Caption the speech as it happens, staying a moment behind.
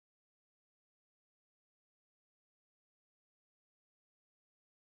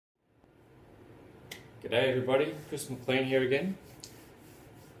G'day everybody, Chris McLean here again,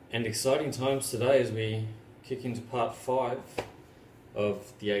 and exciting times today as we kick into part 5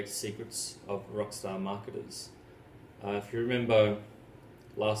 of the 8 Secrets of Rockstar Marketers. If you remember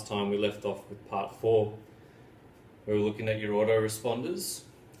last time we left off with part 4, we were looking at your autoresponders,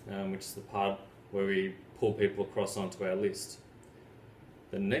 which is the part where we pull people across onto our list.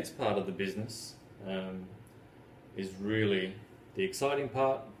 The next part of the business is really the exciting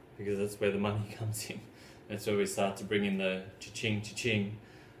part, because that's where the money comes in. That's where we start to bring in the cha-ching, cha-ching.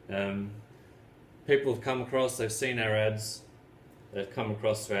 People have come across, they've seen our ads, they've come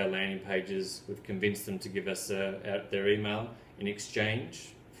across to our landing pages, we've convinced them to give us their email in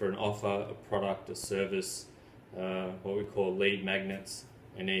exchange for an offer, a product, a service, what we call lead magnets,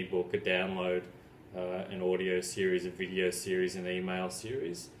 an ebook, a download, an audio series, a video series, an email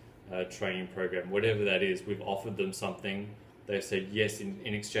series, a training program, whatever that is. We've offered them something. They've said, yes, in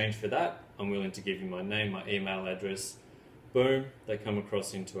exchange for that, I'm willing to give you my name, my email address. Boom, they come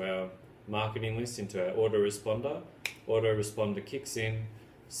across into our marketing list, into our autoresponder. Autoresponder kicks in,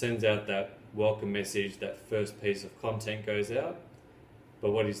 sends out that welcome message, that first piece of content goes out.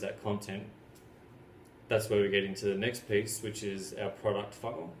 But what is that content? That's where we get into the next piece, which is our product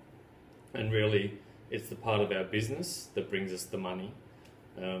funnel. And really, it's the part of our business that brings us the money.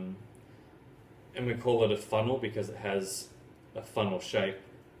 And we call it a funnel because it has a funnel shape.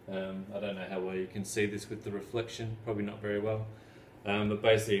 I don't know how well you can see this with the reflection, probably not very well. But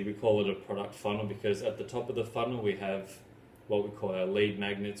basically we call it a product funnel because at the top of the funnel we have what we call our lead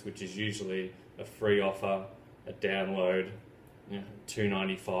magnets, which is usually a free offer, a download,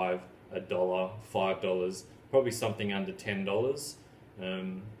 $2.95, $1, $5, probably something under $10.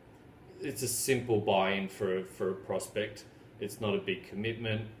 It's a simple buy-in for a prospect. It's not a big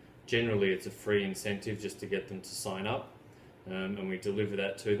commitment. Generally it's a free incentive just to get them to sign up. And we deliver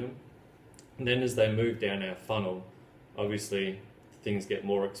that to them. And then as they move down our funnel, obviously things get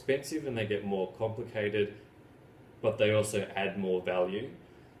more expensive and they get more complicated, but they also add more value.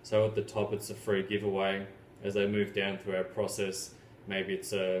 So at the top it's a free giveaway. As they move down through our process, maybe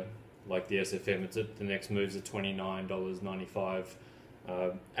it's like the SFM, the next move's a $29.95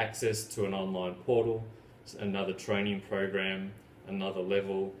 access to an online portal, another training program, another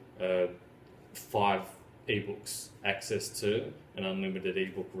level, 5 ebooks, access to an unlimited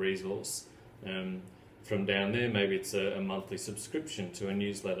ebook resource. From down there, maybe it's a monthly subscription to a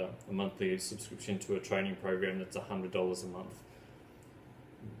newsletter, a monthly subscription to a training program that's $100 a month.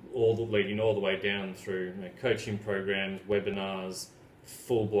 Leading all the way down through coaching programs, webinars,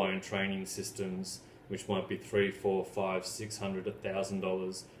 full-blown training systems, which might be $300, $400, $500, $600,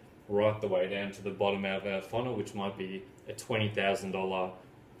 $1,000, right the way down to the bottom of our funnel, which might be a $20,000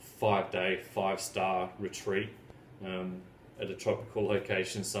 5-day, 5-star retreat at a tropical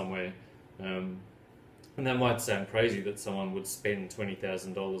location somewhere. And that might sound crazy that someone would spend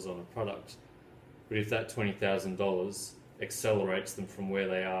 $20,000 on a product, but if that $20,000 accelerates them from where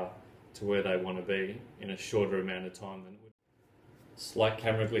they are to where they want to be in a shorter amount of time than it would. Slight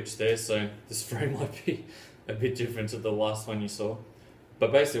camera glitch there, so this frame might be a bit different to the last one you saw.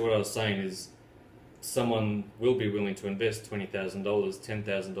 But basically what I was saying is, someone will be willing to invest $20,000,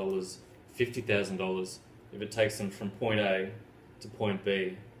 $10,000, $50,000 if it takes them from point A to point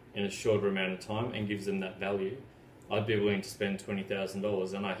B in a shorter amount of time and gives them that value. I'd be willing to spend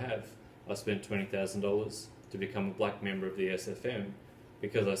 $20,000, and I have. I spent $20,000 to become a black member of the SFM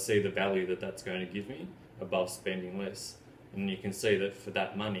because I see the value that that's going to give me above spending less. And you can see that for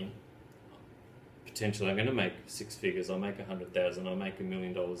that money, potentially I'm going to make 6 figures. I'll make $100,000. I'll make $1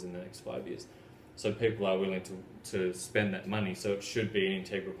 million in the next 5 years. So people are willing to spend that money, so it should be an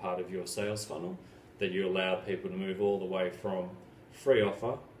integral part of your sales funnel that you allow people to move all the way from free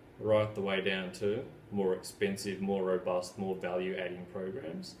offer right the way down to more expensive, more robust, more value-adding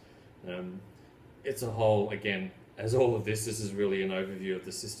programs. It's a whole, again, as all of this is really an overview of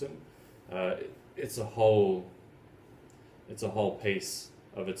the system. It's a whole piece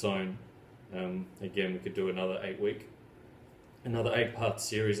of its own. Again, we could do another 8-part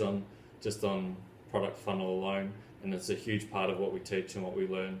series on product funnel alone, and it's a huge part of what we teach and what we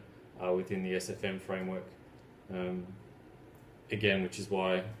learn within the SFM framework. Again, which is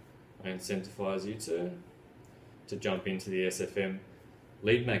why I incentivize you to jump into the SFM.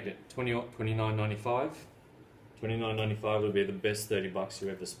 Lead magnet, $29.95. $29.95 would be the best $30 you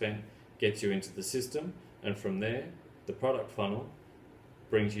ever spent. Gets you into the system, and from there, the product funnel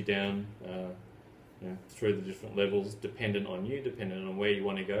brings you down through the different levels, dependent on you, dependent on where you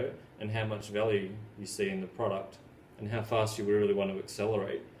want to go, and how much value you see in the product, and how fast you really want to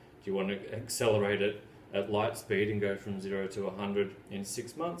accelerate. Do you want to accelerate it at light speed and go from 0 to 100 in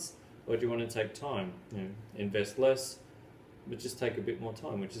 6 months, or do you want to take time? Invest less, but just take a bit more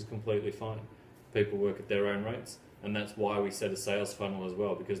time, which is completely fine. People work at their own rates, and that's why we set a sales funnel as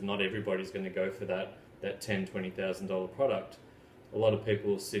well, because not everybody's going to go for that $10,000-$20,000 product. A lot of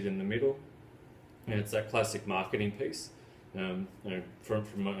people will sit in the middle, and it's that classic marketing piece. From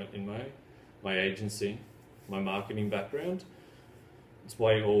my agency, my marketing background, it's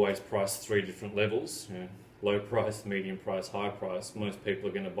why you always price 3 different levels. Low price, medium price, high price. Most people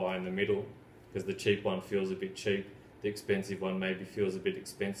are going to buy in the middle because the cheap one feels a bit cheap, the expensive one maybe feels a bit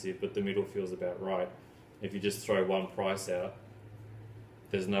expensive, but the middle feels about right. If you just throw one price out,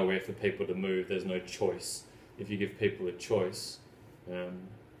 there's nowhere for people to move, there's no choice. If you give people a choice,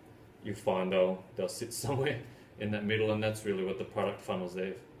 you find they'll sit somewhere in that middle, and that's really what the product funnel's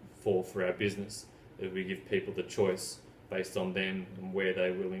there for our business, that we give people the choice based on them and where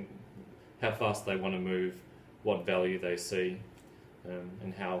they're willing, how fast they want to move, what value they see,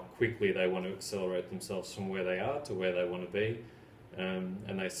 and how quickly they want to accelerate themselves from where they are to where they want to be.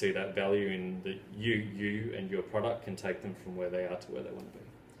 And they see that value in that you and your product can take them from where they are to where they want to be.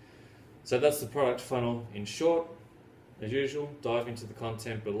 So that's the product funnel in short. As usual, dive into the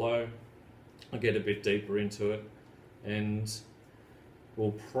content below. I'll get a bit deeper into it, and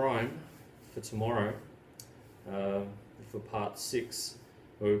we'll prime for tomorrow for part 6,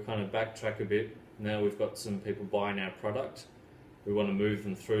 where we kind of backtrack a bit. Now we've got some people buying our product. We want to move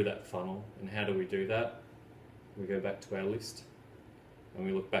them through that funnel, and how do we do that? We go back to our list, and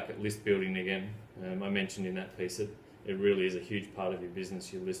we look back at list building again. I mentioned in that piece that it really is a huge part of your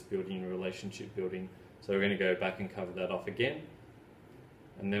business, your list building, your relationship building. So we're going to go back and cover that off again,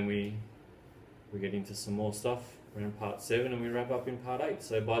 and then we get into some more stuff around part 7, and we wrap up in part 8.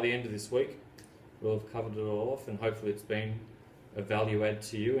 So by the end of this week, we'll have covered it all off, and hopefully it's been a value add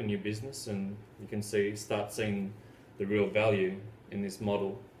to you and your business, and you can start seeing the real value in this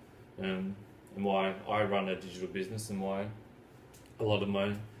model, and why I run a digital business, and why a lot of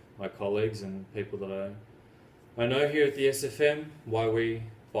my colleagues and people that I know here at the SFM, why we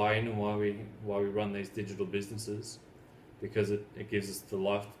buy in and why we run these digital businesses, because it gives us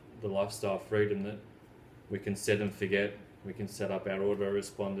the lifestyle freedom that we can set and forget. We can set up our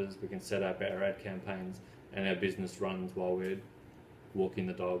autoresponders, we can set up our ad campaigns, and our business runs while we're walking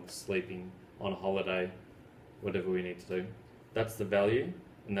the dogs, sleeping, on holiday, whatever we need to do. That's the value,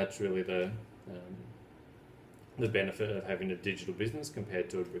 and that's really the benefit of having a digital business compared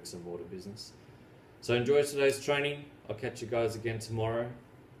to a bricks and mortar business. So enjoy today's training. I'll catch you guys again tomorrow.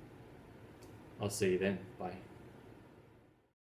 I'll see you then. Bye.